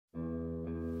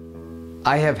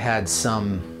I have had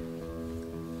some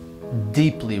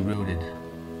deeply rooted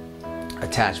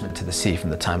attachment to the sea from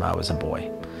the time I was a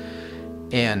boy.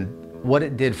 And what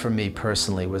it did for me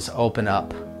personally was open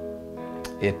up.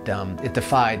 It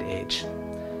defied age.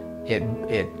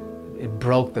 It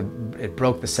broke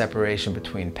the separation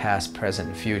between past, present,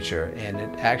 and future, and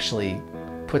it actually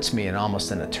puts me in almost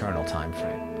an eternal time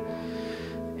frame.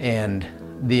 And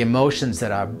the emotions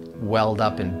that are welled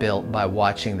up and built by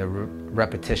watching the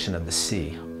repetition of the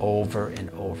sea over and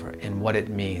over, and what it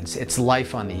means. It's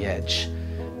life on the edge.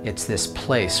 It's this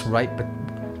place right, but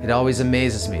it always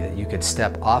amazes me that you could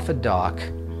step off a dock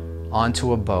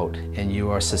onto a boat and you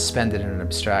are suspended in an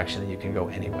abstraction and you can go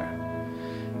anywhere.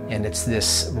 And it's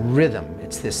this rhythm,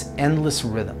 it's this endless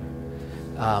rhythm.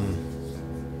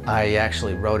 I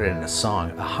actually wrote it in a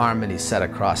song, a harmony set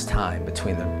across time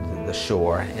between the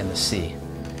shore and the sea.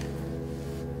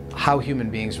 How human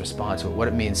beings respond to it, what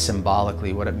it means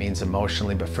symbolically, what it means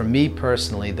emotionally, but for me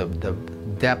personally, the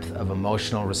depth of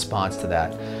emotional response to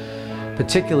that,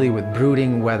 particularly with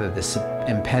brooding weather, this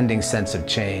impending sense of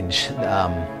change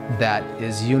that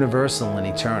is universal and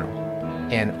eternal.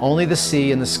 And only the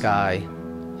sea and the sky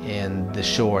and the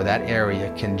shore, that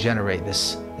area, can generate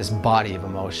this body of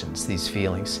emotions, these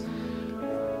feelings.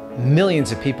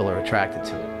 Millions of people are attracted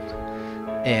to it.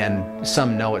 And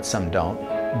some know it, some don't.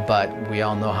 But we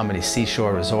all know how many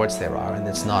seashore resorts there are, and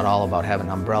it's not all about having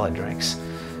umbrella drinks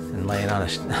and laying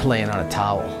on a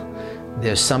towel.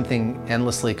 There's something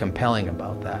endlessly compelling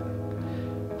about that.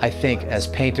 I think as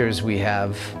painters we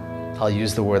have, I'll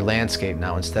use the word landscape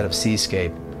now instead of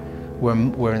seascape,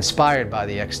 we're inspired by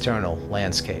the external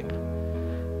landscape,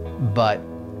 but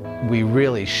we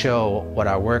really show what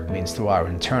our work means through our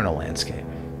internal landscape,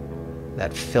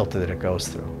 that filter that it goes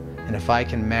through. And if I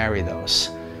can marry those,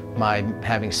 my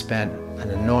having spent an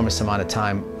enormous amount of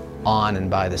time on and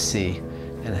by the sea,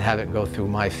 and have it go through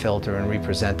my filter and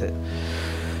represent it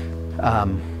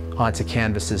onto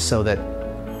canvases, so that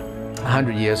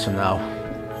 100 years from now,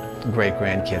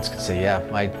 great-grandkids could say, yeah,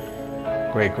 my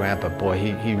great-grandpa, boy,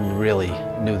 he really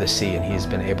knew the sea, and he's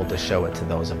been able to show it to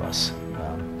those of us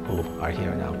who are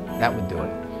here now. That would do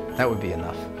it. That would be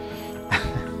enough.